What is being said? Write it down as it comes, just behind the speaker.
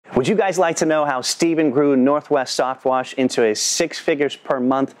Would you guys like to know how Steven grew Northwest Softwash into a 6 figures per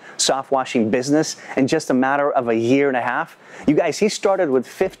month soft washing business in just a matter of a year and a half? You guys, he started with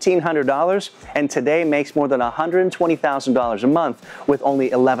 $1,500 and today makes more than $120,000 a month with only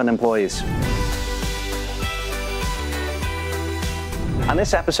 11 employees. On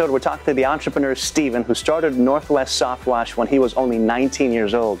this episode, we're talking to the entrepreneur Steven, who started Northwest Softwash when he was only 19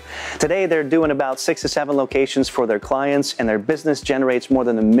 years old. Today, they're doing about 6 to 7 locations for their clients, and their business generates more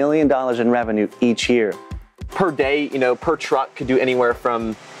than $1 million in revenue each year. Per day, per truck could do anywhere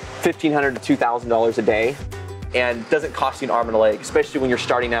from $1,500 to $2,000 a day, and doesn't cost you an arm and a leg, especially when you're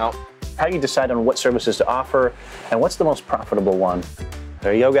starting out. How do you decide on what services to offer, and what's the most profitable one?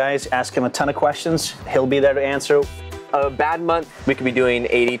 There you go, guys. Ask him a ton of questions. He'll be there to answer. A bad month, we could be doing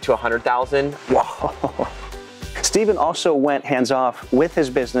 80 to 100,000. Whoa. Steven also went hands-off with his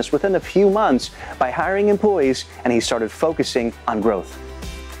business within a few months by hiring employees, and he started focusing on growth.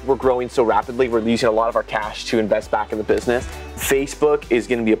 We're growing so rapidly, we're using a lot of our cash to invest back in the business. Facebook is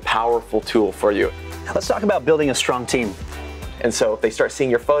going to be a powerful tool for you. Let's talk about building a strong team. And so if they start seeing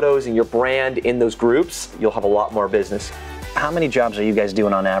your photos and your brand in those groups, you'll have a lot more business. How many jobs are you guys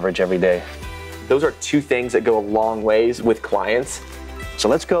doing on average every day? Those are two things that go a long ways with clients. So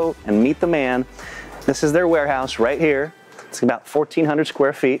let's go and meet the man. This is their warehouse right here. It's about 1,400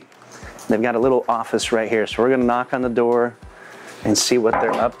 square feet. They've got a little office right here. So we're gonna knock on the door and see what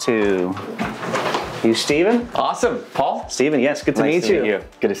they're up to. You Steven? Awesome. Paul? Steven, yes, good to meet you.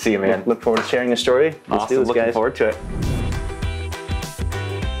 Good to see you, man. Look forward to sharing your story. Let's do this, Looking guys. forward to it.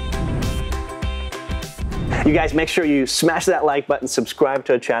 You guys, make sure you smash that like button, subscribe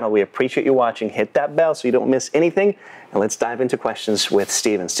to our channel. We appreciate you watching. Hit that bell so you don't miss anything. And let's dive into questions with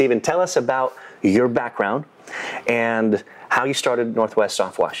Steven. Steven, tell us about your background and how you started Northwest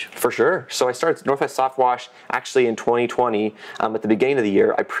Softwash. For sure. So I started Northwest Softwash actually in 2020. At the beginning of the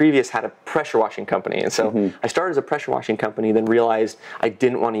year, I previously had a pressure washing company. And so I started as a pressure washing company, then realized I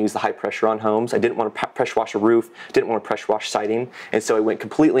didn't want to use the high pressure on homes. I didn't want to pressure wash a roof, didn't want to pressure wash siding. And so I went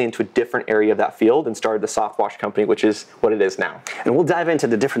completely into a different area of that field and started the soft wash company, which is what it is now. And we'll dive into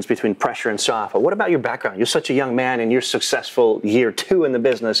the difference between pressure and soft. But what about your background? You're such a young man and you're successful year 2 in the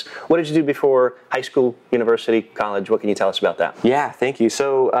business. What did you do before high school, university, college? What can you tell us about that? Yeah, thank you.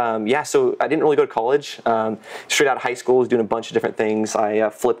 So so I didn't really go to college. Straight out of high school, I was doing a bunch of different things. I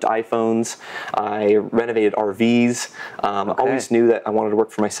flipped iPhones. I renovated RVs. Always knew that I wanted to work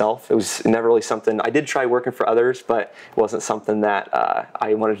for myself. It was never really something. I did try working for others, but it wasn't something that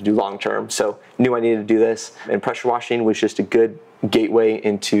I wanted to do long term. So knew I needed to do this. And pressure washing was just a good gateway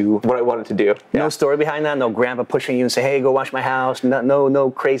into what I wanted to do. No story behind that? No grandpa pushing you and say, hey, go wash my house? No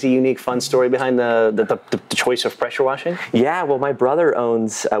crazy, unique, fun story behind the choice of pressure washing? Yeah, well, my brother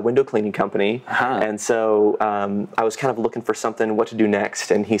owns a window cleaning company. And so I was kind of looking for something, what to do next.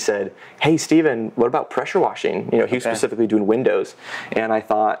 And he said, hey, Steven, what about pressure washing? He was specifically doing windows. And I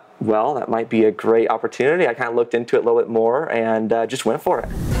thought, well, that might be a great opportunity. I kind of looked into it a little bit more and just went for it.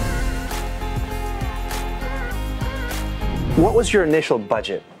 What was your initial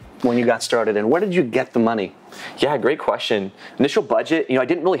budget when you got started, and where did you get the money? Yeah, great question. Initial budget, I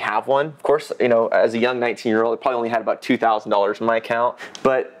didn't really have one. Of course, as a young 19-year-old, I probably only had about $2,000 in my account,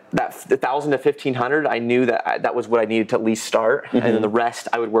 but that $1,000 to $1,500, I knew that that was what I needed to at least start, and then the rest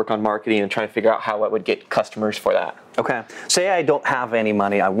I would work on marketing and trying to figure out how I would get customers for that. Okay. Say I don't have any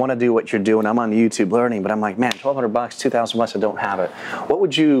money. I want to do what you're doing. I'm on YouTube learning, but I'm like, man, $1,200, $2,000, I don't have it. What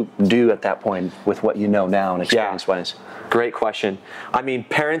would you do at that point with what you know now and experience-wise? Great question. I mean,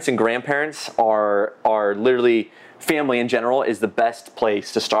 parents and grandparents are literally, family in general is the best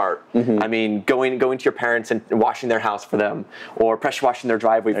place to start. I mean, going to your parents and washing their house for them, or pressure washing their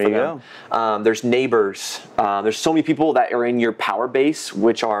driveway for them. There's neighbors. There's so many people that are in your power base,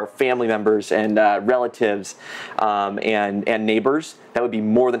 which are family members and relatives and neighbors that would be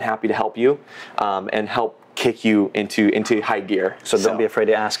more than happy to help you and help kick you into high gear. So don't be afraid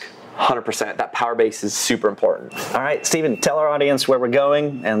to ask. 100%. That power base is super important. All right, Steven, tell our audience where we're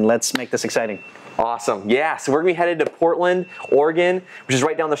going, and let's make this exciting. Awesome. Yeah, so we're going to be headed to Portland, Oregon, which is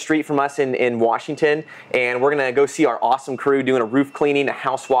right down the street from us in Washington, and we're going to go see our awesome crew doing a roof cleaning, a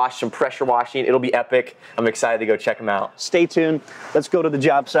house wash, some pressure washing. It'll be epic. I'm excited to go check them out. Stay tuned. Let's go to the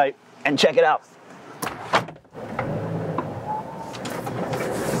job site and check it out.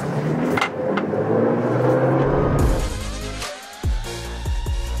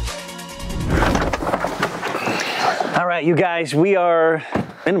 All right, you guys, we are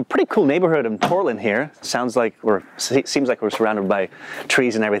in a pretty cool neighborhood in Portland here. Seems like we're surrounded by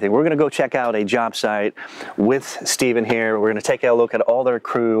trees and everything. We're gonna go check out a job site with Steven here. We're gonna take a look at all their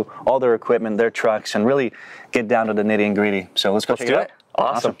crew, all their equipment, their trucks, and really get down to the nitty and gritty. So let's go check it out.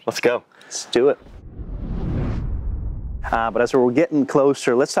 Awesome. Let's go. Let's do it. But as we're getting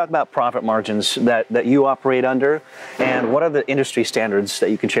closer, let's talk about profit margins that you operate under, and what are the industry standards that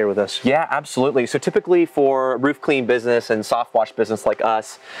you can share with us? Yeah, absolutely. So typically for roof clean business and soft wash business like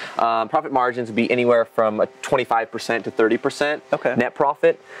us, profit margins would be anywhere from a 25% to 30% net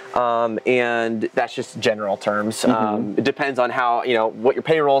profit, and that's just general terms. It depends on how, what your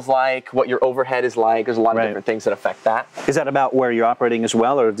payroll is like, what your overhead is like. There's a lot of different things that affect that. Is that about where you're operating as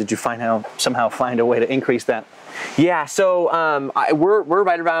well, or did you somehow find a way to increase that? Yeah, so we're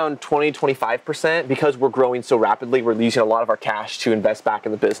right around 20-25% because we're growing so rapidly. We're using a lot of our cash to invest back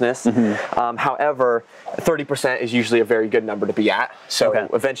in the business. However, 30% is usually a very good number to be at. So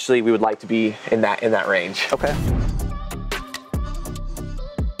eventually, we would like to be in that range. Okay.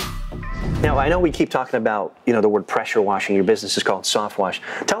 Now, I know we keep talking about, the word pressure washing. Your business is called Soft Wash.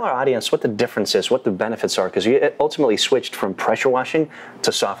 Tell our audience what the difference is, what the benefits are, because you ultimately switched from pressure washing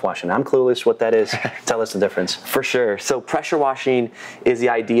to soft washing. I'm clueless what that is. Tell us the difference. For sure. So pressure washing is the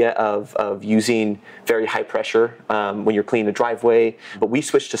idea of using very high pressure when you're cleaning a driveway. But we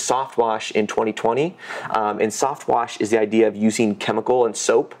switched to soft wash in 2020. And soft wash is the idea of using chemical and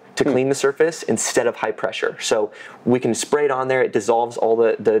soap to clean the surface instead of high pressure. So we can spray it on there, it dissolves all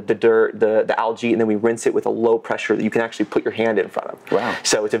the dirt, the algae, and then we rinse it with a low pressure that you can actually put your hand in front of. Wow.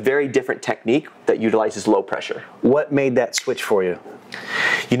 So it's a very different technique that utilizes low pressure. What made that switch for you?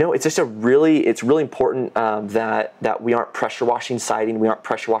 It's just it's really important that we aren't pressure washing siding, we aren't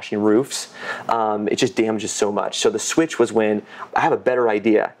pressure washing roofs. It just damages so much. So the switch was when I have a better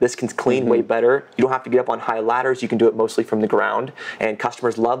idea. This can clean way better. You don't have to get up on high ladders. You can do it mostly from the ground. And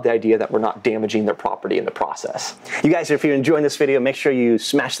customers love the idea that we're not damaging their property in the process. You guys, if you're enjoying this video, make sure you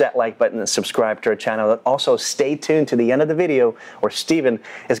smash that like button and subscribe to our channel. Also, stay tuned to the end of the video where Steven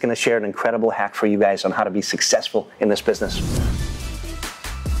is going to share an incredible hack for you guys on how to be successful in this business.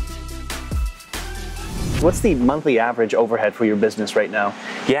 What's the monthly average overhead for your business right now?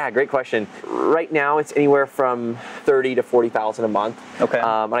 Yeah, great question. Right now, it's anywhere from $30,000 to $40,000 a month. Okay.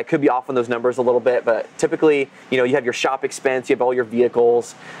 And I could be off on those numbers a little bit, but typically, you have your shop expense, you have all your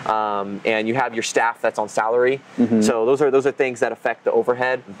vehicles, and you have your staff that's on salary. So those are things that affect the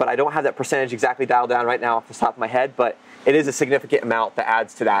overhead. But I don't have that percentage exactly dialed down right now off the top of my head, but it is a significant amount that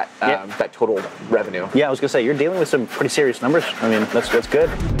adds to that that total revenue. Yeah, I was gonna say you're dealing with some pretty serious numbers. I mean, that's good.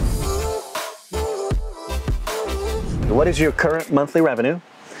 What is your current monthly revenue?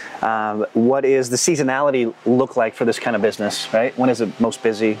 What is the seasonality look like for this kind of business, right? When is it most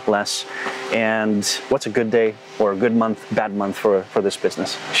busy, less? And what's a good day or a good month, bad month for this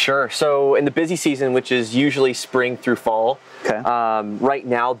business? Sure. So in the busy season, which is usually spring through fall, right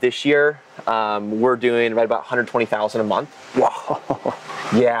now this year, we're doing right about $120,000 a month. Wow.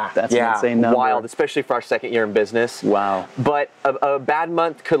 Yeah, that's an insane number. Wild, especially for our second year in business. Wow. But a bad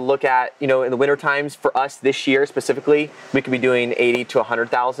month could look at, in the winter times for us this year specifically, we could be doing $80,000 to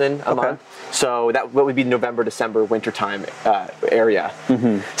 $100,000 a month. So that would be November, December, winter time area.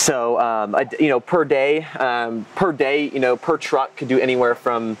 So per day, per truck could do anywhere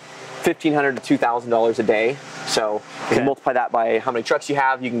from $1,500 to $2,000 a day. So if you multiply that by how many trucks you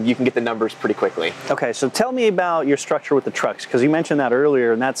have, you can get the numbers pretty quickly. Okay, so tell me about your structure with the trucks, because you mentioned that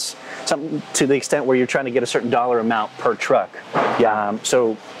earlier, and that's something to the extent where you're trying to get a certain dollar amount per truck. Yeah.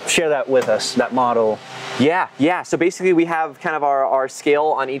 So share that with us, that model. Yeah. So basically, we have kind of our scale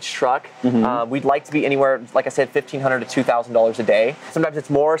on each truck. We'd like to be anywhere, like I said, $1,500 to $2,000 a day. Sometimes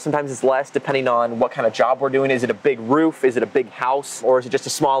it's more, sometimes it's less, depending on what kind of job we're doing. Is it a big roof? Is it a big house? Or is it just a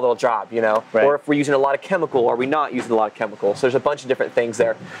small little job? Or if we're using a lot of chemical, are we not using a lot of chemical? So there's a bunch of different things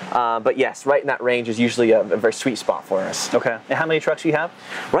there. But yes, right in that range is usually a very sweet spot for us. Okay. And how many trucks do you have?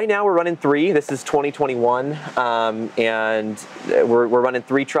 Right now we're running 3. This is 2021, and we're running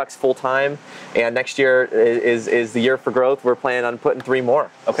 3 trucks full time. And next year is the year for growth. We're planning on putting 3 more.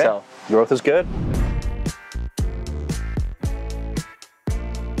 Okay. So growth is good.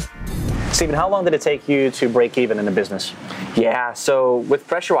 Steven, how long did it take you to break even in the business? Yeah, so with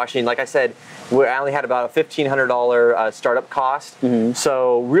pressure washing, like I said, I only had about a $1,500 startup cost.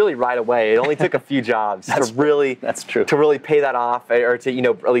 So really right away, it only took a few jobs to really pay that off, or to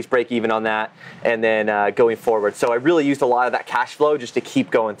at least break even on that, and then going forward. So I really used a lot of that cash flow just to keep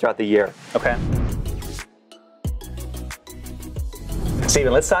going throughout the year. Okay.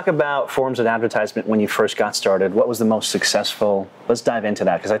 Steven, let's talk about forms of advertisement when you first got started. What was the most successful? Let's dive into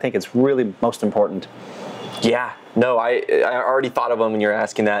that, because I think it's really most important. Yeah, no, I already thought of one when you were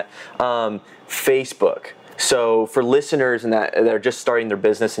asking that. Facebook. So for listeners that are just starting their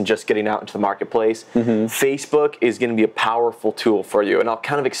business and just getting out into the marketplace, Facebook is going to be a powerful tool for you. And I'll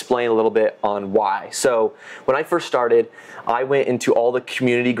kind of explain a little bit on why. So when I first started, I went into all the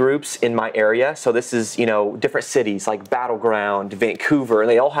community groups in my area. So this is, different cities like Battleground, Vancouver, and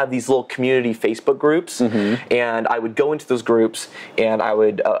they all have these little community Facebook groups. And I would go into those groups and I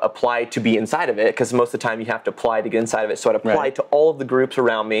would apply to be inside of it, because most of the time you have to apply to get inside of it. So I'd apply to all of the groups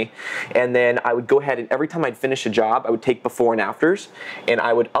around me, and then I would go ahead and every time I'd finish a job, I would take before and afters, and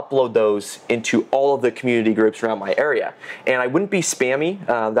I would upload those into all of the community groups around my area. And I wouldn't be spammy.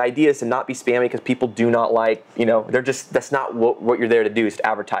 The idea is to not be spammy, because people do not like, that's not what you're there to do, is to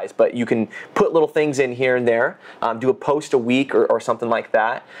advertise. But you can put little things in here and there, do a post a week or something like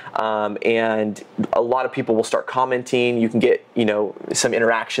that, and a lot of people will start commenting. You can get some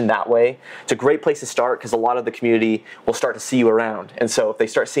interaction that way. It's a great place to start, because a lot of the community will start to see you around. And so if they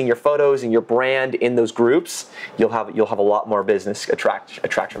start seeing your photos and your brand in those groups, you'll have a lot more business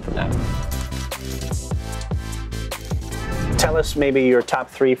attraction from that. Tell us maybe your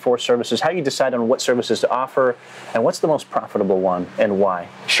top 3, 4 services, how you decide on what services to offer, and what's the most profitable one and why?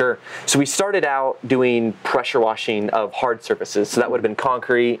 Sure. So we started out doing pressure washing of hard surfaces. So that would have been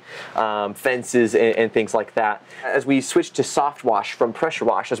concrete, fences, and things like that. As we switched to soft wash from pressure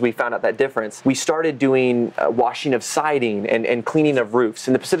wash, as we found out that difference, we started doing washing of siding and cleaning of roofs.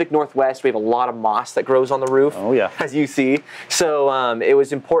 In the Pacific Northwest, we have a lot of moss that grows on the roof, as you see. So it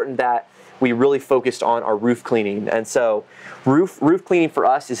was important that we really focused on our roof cleaning. And so roof cleaning for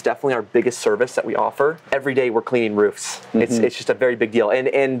us is definitely our biggest service that we offer. Every day we're cleaning roofs. It's just a very big deal,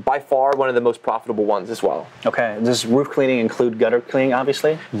 and by far one of the most profitable ones as well. Okay, does roof cleaning include gutter cleaning,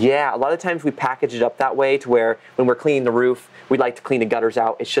 obviously? Yeah, a lot of times we package it up that way, to where when we're cleaning the roof, we like to clean the gutters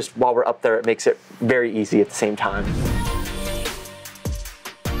out. It's just while we're up there, it makes it very easy at the same time.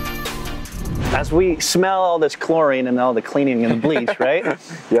 As we smell all this chlorine and all the cleaning and the bleach, right?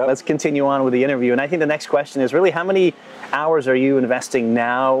 Let's continue on with the interview. And I think the next question is really, how many hours are you investing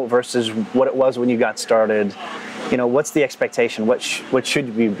now versus what it was when you got started? What's the expectation? What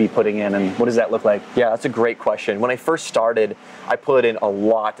should we be putting in, and what does that look like? Yeah, that's a great question. When I first started, I put in a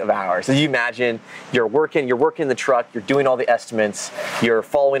lot of hours. As you imagine, you're working the truck, you're doing all the estimates, you're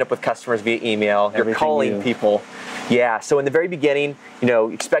following up with customers via email, you're calling people. Yeah, so in the very beginning,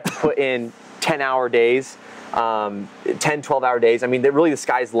 expect to put in 10-hour days, 10, 12-hour days. I mean, really the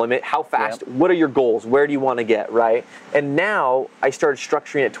sky's the limit. How fast? What are your goals? Where do you want to get, right? And now I started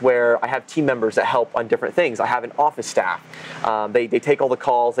structuring it to where I have team members that help on different things. I have an office staff. They take all the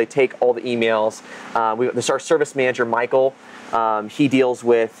calls. They take all the emails. This is our service manager, Michael. He deals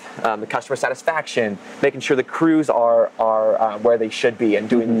with the customer satisfaction, making sure the crews are where they should be and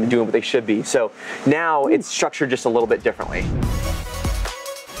doing what they should be. So now it's structured just a little bit differently.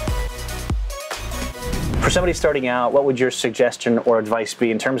 For somebody starting out, what would your suggestion or advice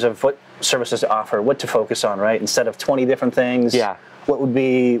be in terms of what services to offer, what to focus on, right? Instead of 20 different things, what would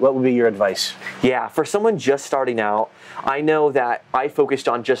be your advice? Yeah, for someone just starting out, I know that I focused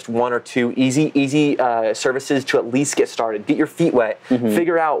on just 1 or 2 easy services to at least get started. Get your feet wet.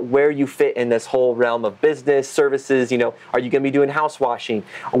 Figure out where you fit in this whole realm of business, services. Are you going to be doing house washing?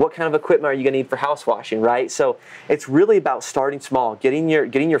 Or what kind of equipment are you going to need for house washing, right? So it's really about starting small, getting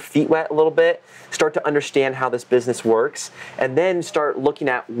your feet wet a little bit, start to understand how this business works, and then start looking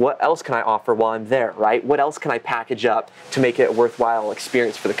at what else can I offer while I'm there, right? What else can I package up to make it a worthwhile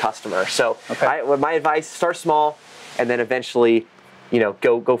experience for the customer? So my advice, start small, and then eventually,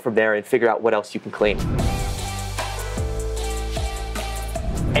 go from there and figure out what else you can clean.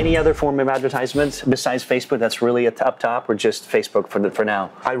 Any other form of advertisement besides Facebook that's really up top, or just Facebook for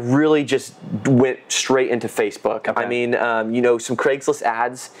now? I really just went straight into Facebook. I mean, some Craigslist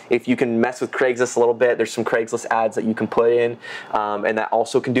ads. If you can mess with Craigslist a little bit, there's some Craigslist ads that you can put in, and that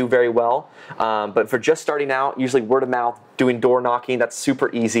also can do very well. But for just starting out, usually word of mouth, doing door knocking, that's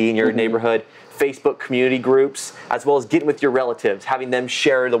super easy in your neighborhood. Facebook community groups, as well as getting with your relatives, having them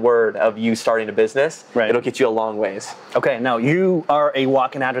share the word of you starting a business. It'll get you a long ways. Okay, now you are a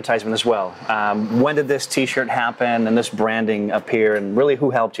walk-in advertisement as well. When did this t-shirt happen and this branding appear, and really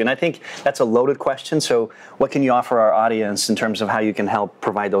who helped you? And I think that's a loaded question, so what can you offer our audience in terms of how you can help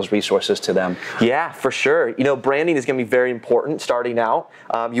provide those resources to them? Yeah, for sure. Branding is going to be very important starting out.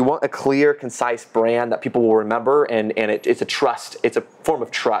 You want a clear, concise brand that people will remember, and it's a trust. It's a form of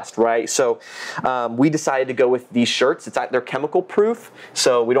trust, right? So we decided to go with these shirts. They're chemical proof,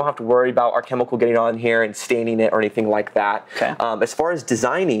 so we don't have to worry about our chemical getting on here and staining it or anything like that. As far as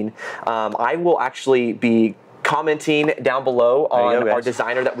designing, I will actually be commenting down below on go, our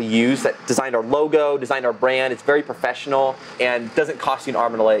designer that we use, that designed our logo, designed our brand. It's very professional and doesn't cost you an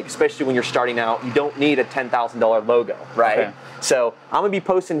arm and a leg, especially when you're starting out. You don't need a $10,000 logo, right? Okay. So I'm gonna be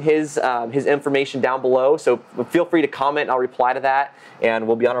posting his information down below, so feel free to comment. I'll reply to that, and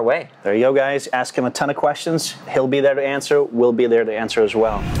we'll be on our way. There you go, guys. Ask him a ton of questions. He'll be there to answer. We'll be there to answer as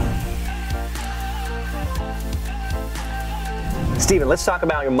well. Steven, let's talk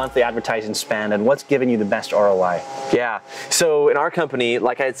about your monthly advertising spend and what's giving you the best ROI. Yeah, so in our company,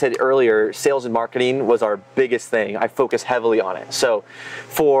 like I had said earlier, sales and marketing was our biggest thing. I focus heavily on it. So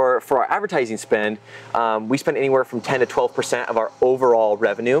for our advertising spend, we spend anywhere from 10 to 12% of our overall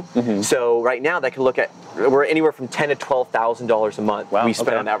revenue. So right now that can look at, we're anywhere from $10,000 to $12,000 a month we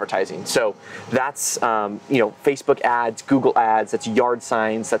spend on advertising. So that's, Facebook ads, Google ads, that's yard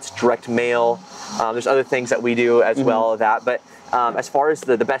signs, that's direct mail. There's other things that we do as well of that. But as far as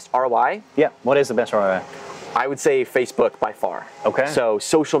the best ROI? Yeah, what is the best ROI? I would say Facebook by far. Okay. So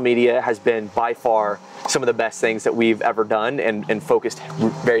social media has been by far some of the best things that we've ever done and focused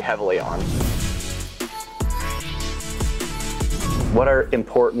very heavily on. What are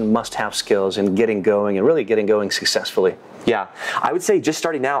important must-have skills in getting going and really getting going successfully? Yeah, I would say just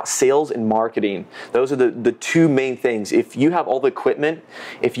starting out, sales and marketing. Those are the two main things. If you have all the equipment,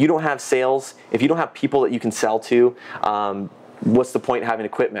 if you don't have sales, if you don't have people that you can sell to, what's the point in having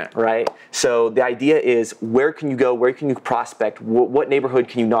equipment, right? So the idea is, where can you go? Where can you prospect? What neighborhood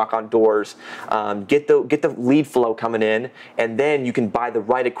can you knock on doors? Get the lead flow coming in, and then you can buy the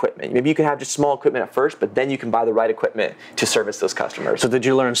right equipment. Maybe you can have just small equipment at first, but then you can buy the right equipment to service those customers. So did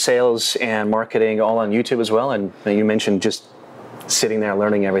you learn sales and marketing all on YouTube as well? And you mentioned just sitting there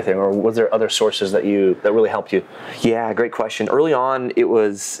learning everything, or was there other sources that really helped you? Yeah, great question. Early on,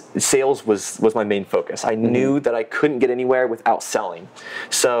 sales was my main focus. I knew that I couldn't get anywhere without selling.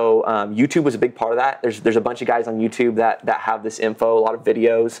 So YouTube was a big part of that. There's a bunch of guys on YouTube that have this info, a lot of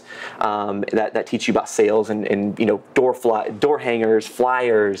videos that teach you about sales and door hangers,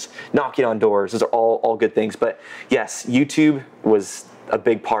 flyers, knocking on doors. Those are all good things. But yes, YouTube was a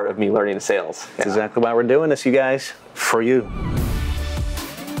big part of me learning the sales. That's exactly why we're doing this, you guys, for you.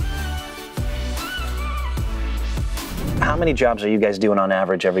 How many jobs are you guys doing on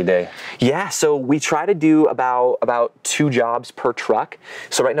average every day? Yeah, so we try to do about 2 jobs per truck.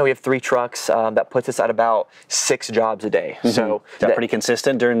 So right now we have 3 trucks. That puts us at about 6 jobs a day. So is that pretty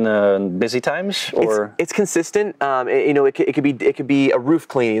consistent during the busy times, or it's consistent. It could be a roof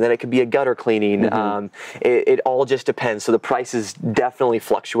cleaning, then it could be a gutter cleaning. It all just depends. So the prices definitely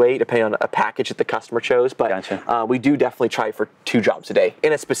fluctuate depending on a package that the customer chose. But Gotcha. We do definitely try for 2 jobs a day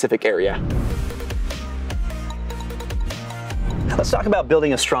in a specific area. Let's talk about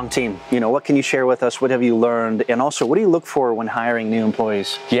building a strong team. What can you share with us? What have you learned? And also, what do you look for when hiring new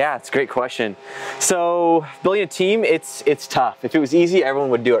employees? Yeah, it's a great question. So building a team, it's tough. If it was easy, everyone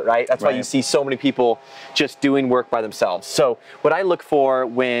would do it, right? That's why you see so many people just doing work by themselves. So what I look for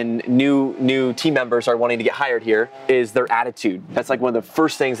when new team members are wanting to get hired here is their attitude. That's like one of the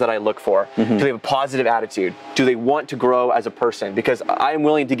first things that I look for. Do they have a positive attitude? Do they want to grow as a person? Because I am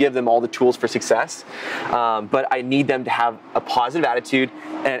willing to give them all the tools for success, but I need them to have a positive attitude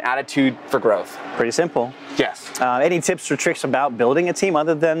and an attitude for growth. Pretty simple. Yes. Any tips or tricks about building a team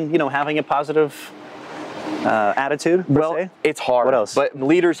other than having a positive attitude? Well, it's hard. What else? But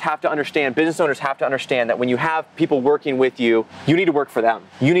leaders have to understand, business owners have to understand that when you have people working with you, you need to work for them.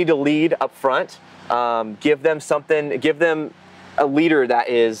 You need to lead up front. Give them something. Give them a leader that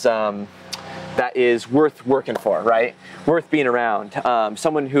is worth working for, right? Worth being around.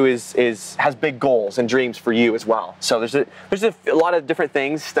 Someone who has big goals and dreams for you as well. So there's a lot of different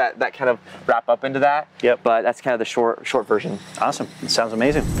things that kind of wrap up into that. Yep. But that's kind of the short version. Awesome. It sounds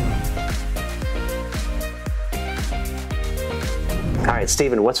amazing. All right,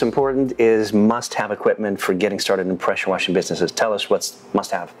 Steven, what's important is must-have equipment for getting started in pressure washing businesses. Tell us what's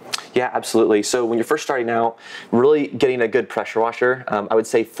must-have. Yeah, absolutely. So when you're first starting out, really getting a good pressure washer, I would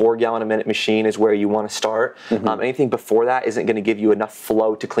say 4-gallon-a-minute machine is where you want to start. Anything before that isn't going to give you enough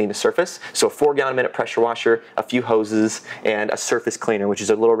flow to clean the surface. So a 4-gallon-a-minute pressure washer, a few hoses, and a surface cleaner, which is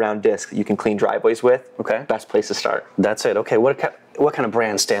a little round disc that you can clean driveways with. Okay. Best place to start. That's it. Okay. What kind of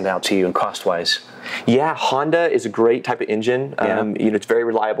brands stand out to you and cost-wise? Yeah, Honda is a great type of engine. It's very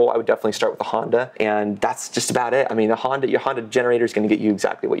reliable. I would definitely start with a Honda, and that's just about it. I mean, your Honda generator is going to get you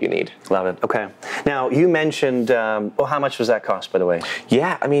exactly what you need. Love it. Okay. Now, you mentioned, how much does that cost, by the way?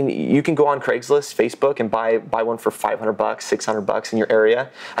 Yeah, I mean, you can go on Craigslist, Facebook, and buy one for $500, $600 in your area.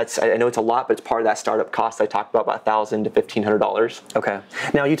 I know it's a lot, but it's part of that startup cost I talked about $1,000 to $1,500. Okay.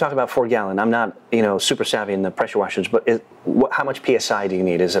 Now, you talk about 4-gallon. I'm not, super savvy in the pressure washers, but how much PSI do you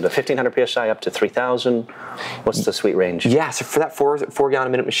need? Is it a 1,500 PSI up to 3,000? What's the sweet range? Yeah, so for that 4 gallon a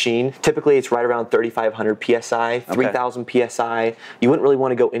minute machine, typically it's right around 3,500 PSI, 3,000 PSI. You wouldn't really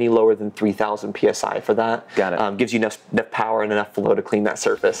want to go any lower than 3,000 PSI for that. Got it. Gives you enough power and enough flow to clean that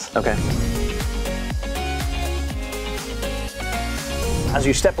surface. Okay. As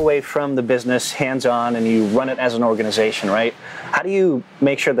you step away from the business hands-on and you run it as an organization, right? How do you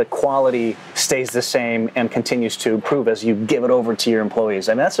make sure the quality stays the same and continues to improve as you give it over to your employees?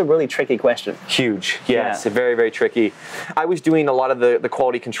 I mean, that's a really tricky question. Huge, yes, very, very tricky. I was doing a lot of the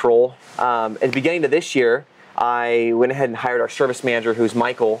quality control. At the beginning of this year, I went ahead and hired our service manager, who's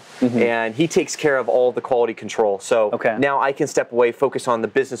Michael, and he takes care of all the quality control. So now I can step away, focus on the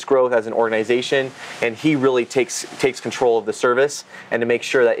business growth as an organization, and he really takes control of the service and to make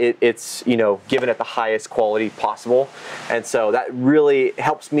sure that it's given at the highest quality possible. And so that really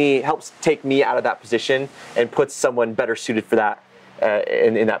helps take me out of that position and puts someone better suited for that.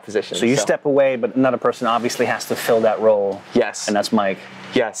 In that position. So you step away, but another person obviously has to fill that role. Yes. And that's Mike.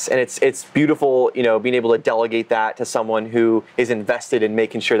 Yes, and it's beautiful, being able to delegate that to someone who is invested in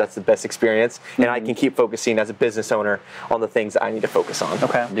making sure that's the best experience, and I can keep focusing as a business owner on the things that I need to focus on.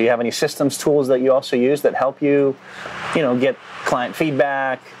 Okay. Do you have any systems, tools that you also use that help you, get client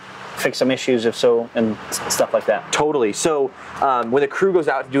feedback, fix some issues if so, and stuff like that? Totally. So when the crew goes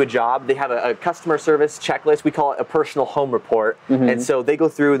out to do a job, they have a customer service checklist. We call it a personal home report. And so they go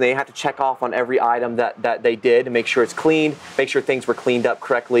through and they have to check off on every item that they did to make sure it's clean, make sure things were cleaned up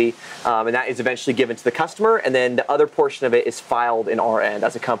correctly, and that is eventually given to the customer, and then the other portion of it is filed in our end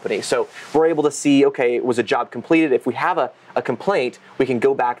as a company. So we're able to see, okay, was a job completed? If we have a complaint, we can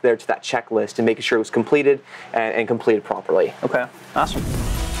go back there to that checklist and make sure it was completed and completed properly. Okay, awesome.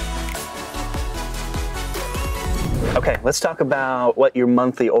 Okay, let's talk about what your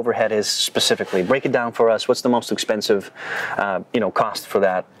monthly overhead is specifically. Break it down for us. What's the most expensive, cost for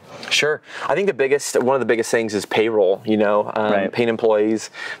that? Sure. I think one of the biggest things is payroll, paying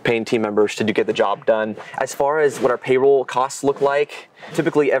employees, paying team members to get the job done. As far as what our payroll costs look like,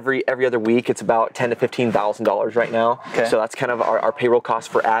 typically every other week, it's about $10,000 to $15,000 right now. Okay. So that's kind of our payroll costs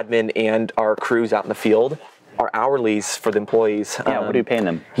for admin and our crews out in the field. Our hourlies for the employees. Yeah, what are you paying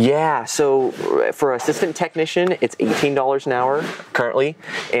them? Yeah, so for assistant technician, it's $18 an hour currently,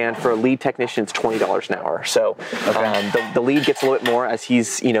 and for a lead technician, it's $20 an hour. So the lead gets a little bit more as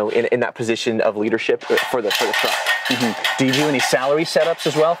he's in that position of leadership for the truck. Do you do any salary setups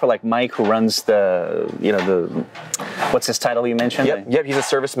as well for like Mike, who runs the what's his title you mentioned? Yep, he's a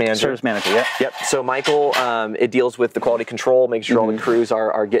service manager. Service manager, yeah. Yep. So Michael, it deals with the quality control, making sure all the crews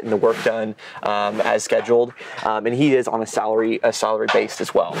are getting the work done as scheduled. And he is on a salary based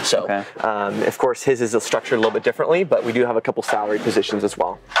as well. So, of course, his is structured a little bit differently, but we do have a couple salary positions as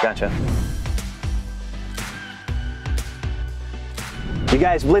well. Gotcha. You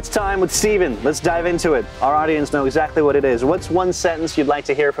guys, Blitz time with Steven. Let's dive into it. Our audience know exactly what it is. What's one sentence you'd like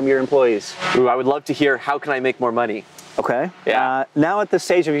to hear from your employees? Ooh, I would love to hear, how can I make more money? Okay. Yeah. Now at the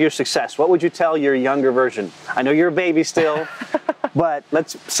stage of your success, what would you tell your younger version? I know you're a baby still, but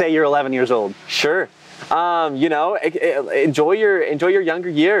let's say you're 11 years old. Sure. Enjoy your younger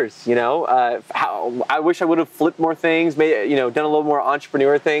years. I wish I would have flipped more things, done a little more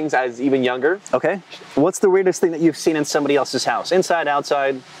entrepreneur things as even younger. Okay. What's the weirdest thing that you've seen in somebody else's house? Inside,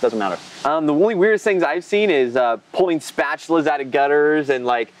 outside, doesn't matter. The only weirdest things I've seen is pulling spatulas out of gutters and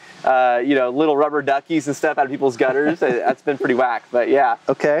little rubber duckies and stuff out of people's gutters. That's been pretty whack, but yeah.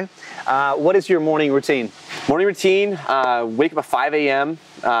 Okay. What is your morning routine? Morning routine, wake up at 5 a.m.,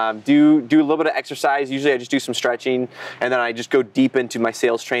 do a little bit of exercise. Usually I just do some stretching, and then I just go deep into my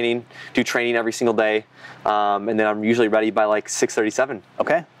sales training, do training every single day, and then I'm usually ready by like 6:37.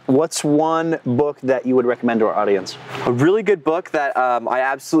 Okay. What's one book that you would recommend to our audience? A really good book that I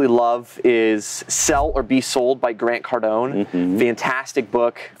absolutely love is Sell or Be Sold by Grant Cardone. Fantastic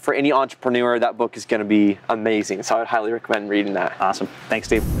book. For any entrepreneur, that book is going to be amazing. So I would highly recommend reading that. Awesome. Thanks,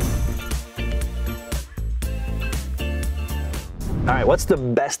 Steve. All right, what's the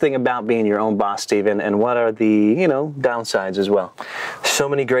best thing about being your own boss, Steven, and what are the, downsides as well? So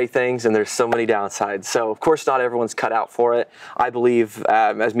many great things, and there's so many downsides. So, of course, not everyone's cut out for it. I believe,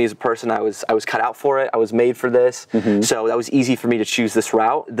 as me as a person, I was cut out for it. I was made for this. So that was easy for me to choose this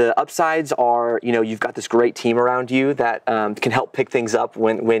route. The upsides are, you've got this great team around you that can help pick things up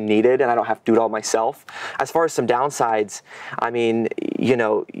when needed, and I don't have to do it all myself. As far as some downsides, I mean,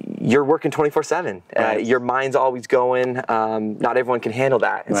 you're working 24/7. Right. Your mind's always going. Not everyone can handle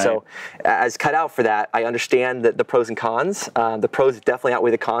that. And so as cut out for that, I understand that the pros and cons. The pros definitely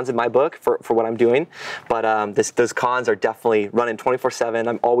outweigh the cons in my book for what I'm doing. But those cons are definitely running 24/7.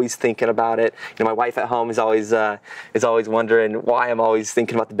 I'm always thinking about it. You know, my wife at home is always wondering why I'm always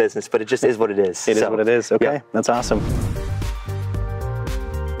thinking about the business, but it just is what it is. It is what it is. Okay, yeah. That's awesome.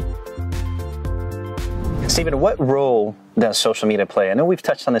 Stephen, what role does social media play? I know we've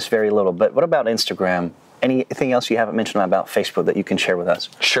touched on this very little, but what about Instagram? Anything else you haven't mentioned about Facebook that you can share with us?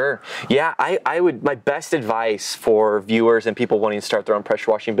 Sure. Yeah, I would, my best advice for viewers and people wanting to start their own pressure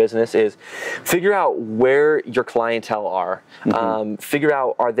washing business is figure out where your clientele are. Figure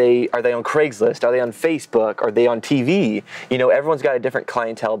out, are they on Craigslist? Are they on Facebook? Are they on TV? You know, everyone's got a different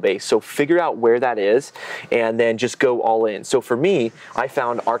clientele base. So figure out where that is and then just go all in. So for me, I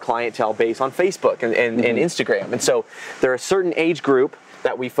found our clientele base on Facebook and Instagram. And so they're a certain age group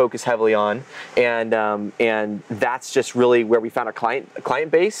that we focus heavily on, and that's just really where we found our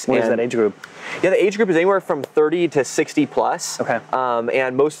client base. What is that age group? Yeah, the age group is anywhere from 30 to 60 plus. Okay.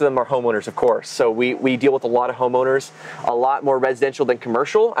 And most of them are homeowners, of course. So we deal with a lot of homeowners, a lot more residential than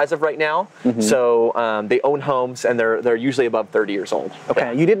commercial as of right now. So they own homes and they're usually above 30 years old. Okay.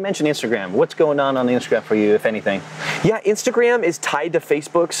 Yeah. You didn't mention Instagram. What's going on the Instagram for you, if anything? Yeah, Instagram is tied to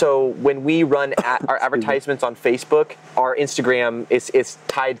Facebook. So when we run our advertisements on Facebook, our Instagram is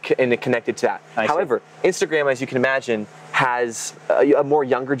tied and connected to that. However, Instagram, as you can imagine, has a more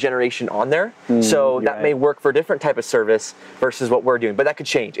younger generation on there. So that may work for a different type of service versus what we're doing. But that could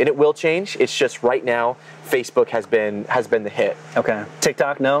change, and it will change. It's just right now, Facebook has been the hit. Okay.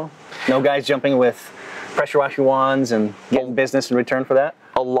 TikTok, no? No guys jumping with pressure washing wands and getting business in return for that?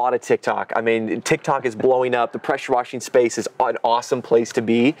 A lot of TikTok. I mean, TikTok is blowing up. The pressure washing space is an awesome place to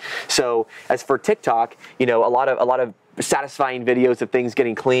be. So as for TikTok, you know, a lot of satisfying videos of things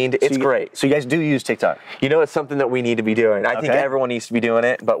getting cleaned. It's great. So you guys do use TikTok? You know, it's something that we need to be doing. I think everyone needs to be doing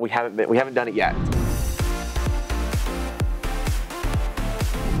it, but we haven't done it yet.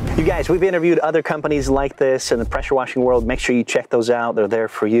 You guys, we've interviewed other companies like this in the pressure washing world. Make sure you check those out. They're there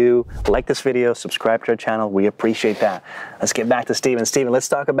for you. Like this video, subscribe to our channel. We appreciate that. Let's get back to Stephen. Stephen, let's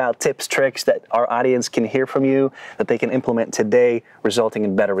talk about tips, tricks that our audience can hear from you that they can implement today, resulting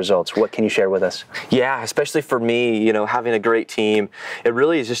in better results. What can you share with us? Yeah, especially for me, you know, having a great team, it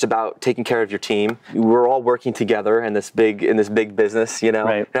really is just about taking care of your team. We're all working together in this big business, you know.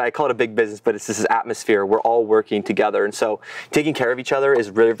 Right. I call it a big business, but it's this atmosphere. We're all working together. And so taking care of each other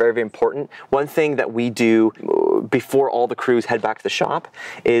is really very, very important. One thing that we do before all the crews head back to the shop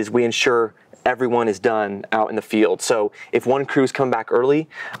is we ensure everyone is done out in the field. So if one crew's come back early,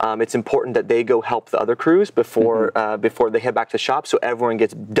 it's important that they go help the other crews before they head back to the shop, so everyone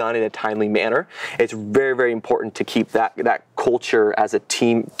gets done in a timely manner. It's very, very important to keep that culture as a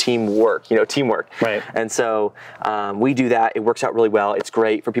teamwork. Right. And so we do that. It works out really well. It's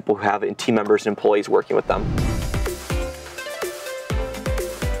great for people who have team members and employees working with them.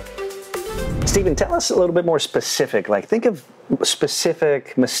 Stephen, tell us a little bit more specific. Like, think of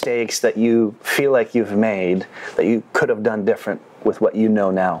specific mistakes that you feel like you've made that you could have done different with what you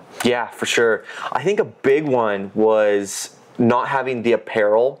know now. Yeah, for sure. I think a big one was not having the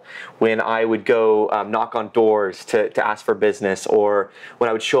apparel when I would go knock on doors to ask for business, or when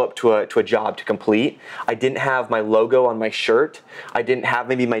I would show up to a job to complete. I didn't have my logo on my shirt. I didn't have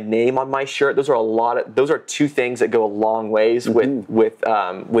maybe my name on my shirt. Those are two things that go a long ways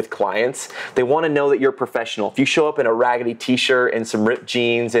with clients. They want to know that you're professional. If you show up in a raggedy t-shirt and some ripped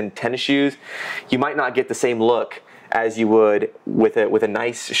jeans and tennis shoes, you might not get the same look as you would with a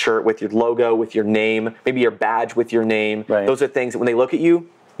nice shirt with your logo, with your name, maybe your badge with your name. Right. Those are things that when they look at you,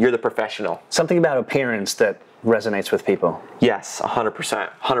 you're the professional. Something about appearance that resonates with people. Yes, 100%,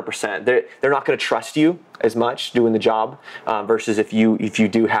 100%. They're not going to trust you as much doing the job versus if you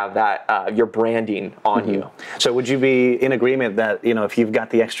do have that your branding on you. So would you be in agreement that, you know, if you've got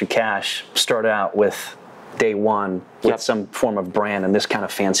the extra cash, start out with day one with some form of brand and this kind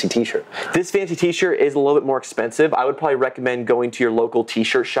of fancy t-shirt? This fancy t-shirt is a little bit more expensive. I would probably recommend going to your local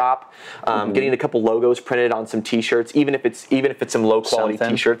t-shirt shop, getting a couple logos printed on some t-shirts, even if it's some low quality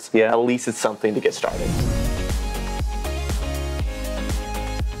t-shirts. Yeah. At least it's something to get started.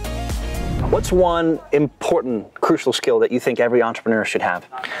 What's one important, crucial skill that you think every entrepreneur should have?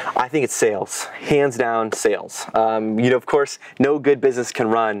 I think it's sales, hands down sales. You know, of course, no good business can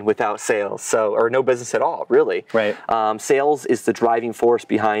run without sales, or no business at all, really. Right. Sales is the driving force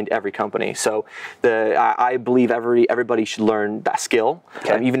behind every company. So I believe everybody should learn that skill,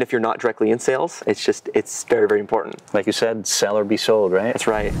 even if you're not directly in sales. It's very, very important. Like you said, sell or be sold, right? That's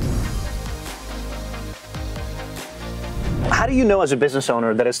right. How do you know as a business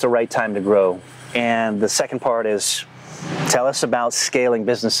owner that it's the right time to grow? And the second part is, tell us about scaling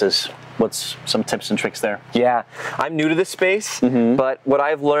businesses. What's some tips and tricks there? Yeah, I'm new to this space, but what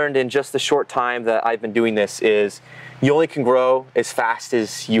I've learned in just the short time that I've been doing this is you only can grow as fast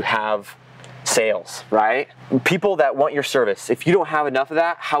as you have sales, right? People that want your service, if you don't have enough of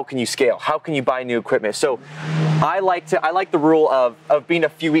that, how can you scale? How can you buy new equipment? So I like the rule of being a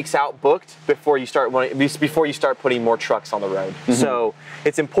few weeks out booked before you start putting more trucks on the road. So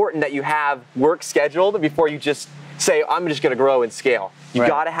it's important that you have work scheduled before you just say, I'm just going to grow and scale. You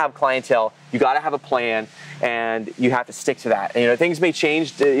got to have clientele, you got to have a plan, and you have to stick to that. And, things may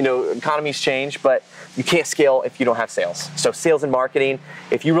change, economies change, but you can't scale if you don't have sales. So sales and marketing,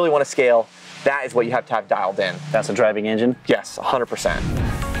 if you really want to scale, that is what you have to have dialed in. That's a driving engine? Yes, 100%.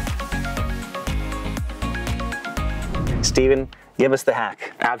 Steven, give us the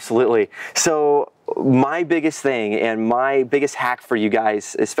hack. Absolutely. So my biggest thing and my biggest hack for you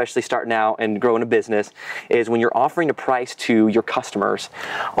guys, especially starting out and growing a business, is when you're offering a price to your customers,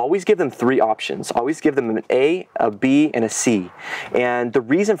 always give them 3 options. Always give them an A, a B, and a C. And the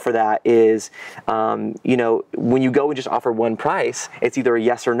reason for that is, when you go and just offer one price, it's either a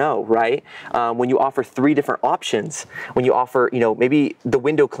yes or no, right? When you offer 3 different options, when you offer, maybe the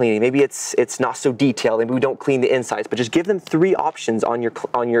window cleaning, maybe it's not so detailed, maybe we don't clean the insides, but just give them 3 options on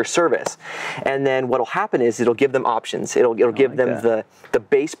your service, and then what'll happen is it'll give them options. It'll give them the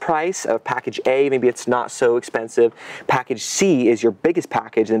base price of package A, maybe it's not so expensive. Package C is your biggest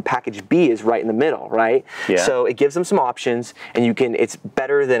package, and package B is right in the middle, right? Yeah. So it gives them some options, and it's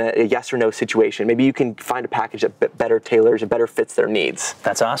better than a yes or no situation. Maybe you can find a package that better tailors and better fits their needs.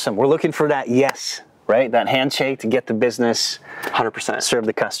 That's awesome. We're looking for that yes, right? That handshake to get the business, 100%. Serve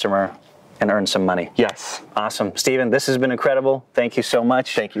the customer, and earn some money. Yes. Awesome. Steven, this has been incredible. Thank you so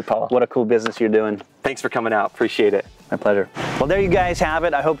much. Thank you, Paul. What a cool business you're doing. Thanks for coming out. Appreciate it. My pleasure. Well, there you guys have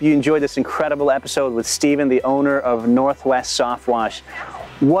it. I hope you enjoyed this incredible episode with Steven, the owner of Northwest Softwash.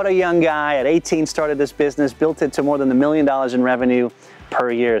 What a young guy. At 18, started this business, built it to more than $1 million in revenue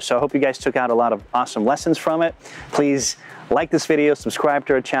per year. So I hope you guys took out a lot of awesome lessons from it. Please like this video, subscribe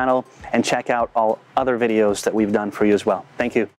to our channel, and check out all other videos that we've done for you as well. Thank you.